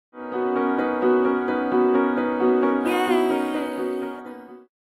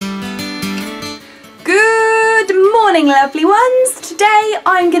morning lovely ones. Today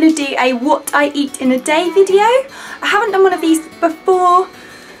I'm going to do a what I eat in a day video. I haven't done one of these before,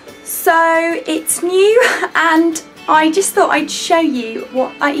 so it's new and I just thought I'd show you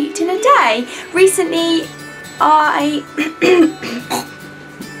what I eat in a day. Recently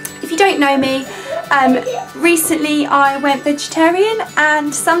if you don't know me, recently I went vegetarian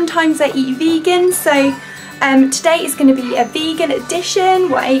and sometimes I eat vegan, so today is going to be a vegan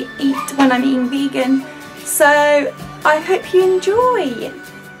edition, what I eat when I'm eating vegan. So I hope you enjoy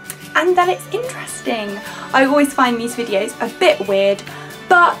and that it's interesting. I always find these videos a bit weird,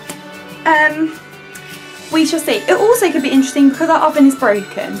 but we shall see. It also could be interesting because our oven is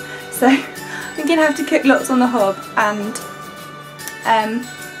broken, so I'm going to have to cook lots on the hob, and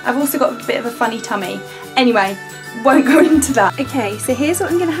I've also got a bit of a funny tummy. Anyway, won't go into that. Okay, so here's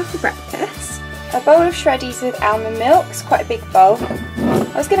what I'm going to have for breakfast. A bowl of shreddies with almond milk. It's quite a big bowl.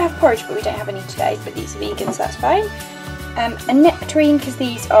 I was going to have porridge, but we don't have any today, but these are vegan, so that's fine. A nectarine, because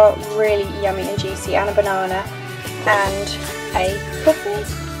these are really yummy and juicy, and a banana, and a coffee.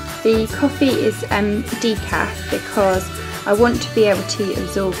 The coffee is decaf because I want to be able to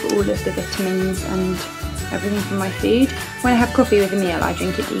absorb all of the vitamins and everything from my food. When I have coffee with a meal, I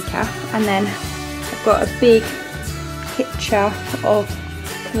drink it decaf, and then I've got a big pitcher of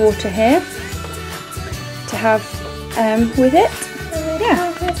water here to have with it.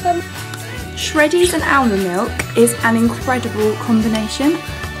 Yeah. Shreddies and almond milk is an incredible combination.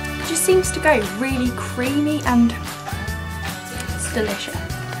 It just seems to go really creamy and it's delicious.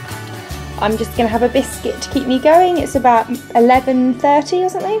 I'm just going to have a biscuit to keep me going. It's about 11:30 or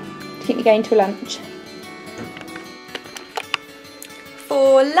something to keep me going till lunch.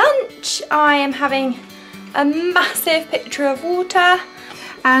 For lunch I am having a massive pitcher of water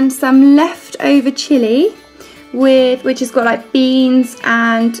and some leftover chilli which has got like beans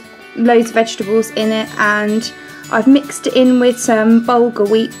and loads of vegetables in it, and I've mixed it in with some bulgur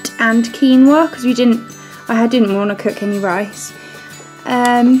wheat and quinoa because I didn't want to cook any rice.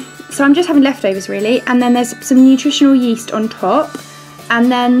 So I'm just having leftovers really, and then there's some nutritional yeast on top,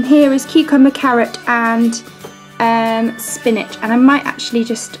 and then here is cucumber, carrot and spinach, and I might actually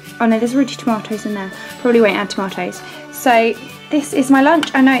just, oh no, there's already tomatoes in there, probably won't add tomatoes. So this is my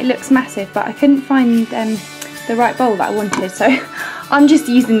lunch. I know it looks massive, but I couldn't find the right bowl that I wanted, so I'm just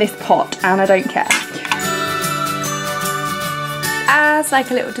using this pot and I don't care. As like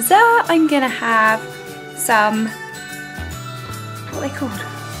a little dessert, I'm gonna have some, what are they called?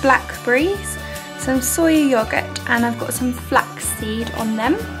 Blackberries, some soya yogurt, and I've got some flaxseed on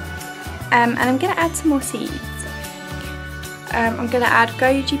them, and I'm going to add some more seeds. I'm going to add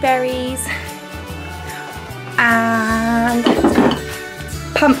goji berries and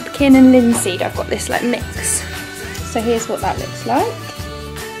pumpkin and linseed. I've got this like mix, so here's what that looks like,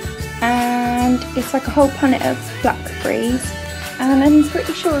 and it's like a whole punnet of blackberries, and I'm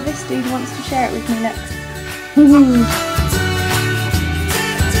pretty sure this dude wants to share it with me next.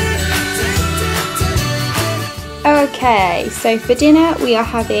 Okay, so for dinner we are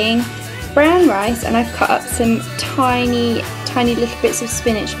having brown rice, and I've cut up some tiny little bits of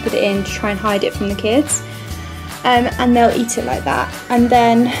spinach to put it in to try and hide it from the kids, and they'll eat it like that. And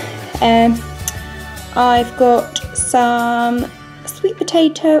then I've got some sweet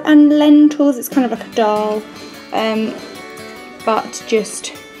potato and lentils. It's kind of like a dal, but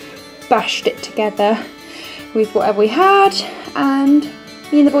just bashed it together with whatever we had, and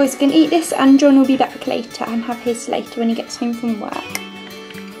me and the boys are going to eat this, and John will be back later and have his later when he gets home from work.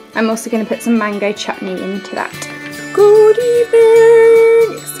 I'm also going to put some mango chutney into that. Good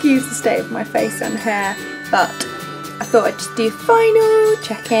evening! Excuse the state of my face and hair, but I thought I'd just do a final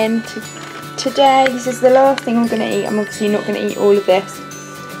check-in today. This is the last thing I'm going to eat. I'm obviously not going to eat all of this.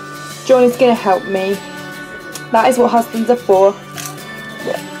 John is going to help me. That is what husbands are for.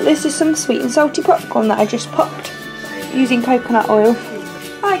 This is some sweet and salty popcorn that I just popped using coconut oil.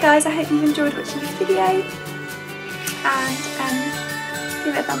 Hi guys, I hope you've enjoyed watching this video, and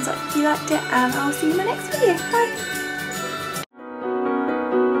give it a thumbs up if you liked it, and I'll see you in my next video. Bye!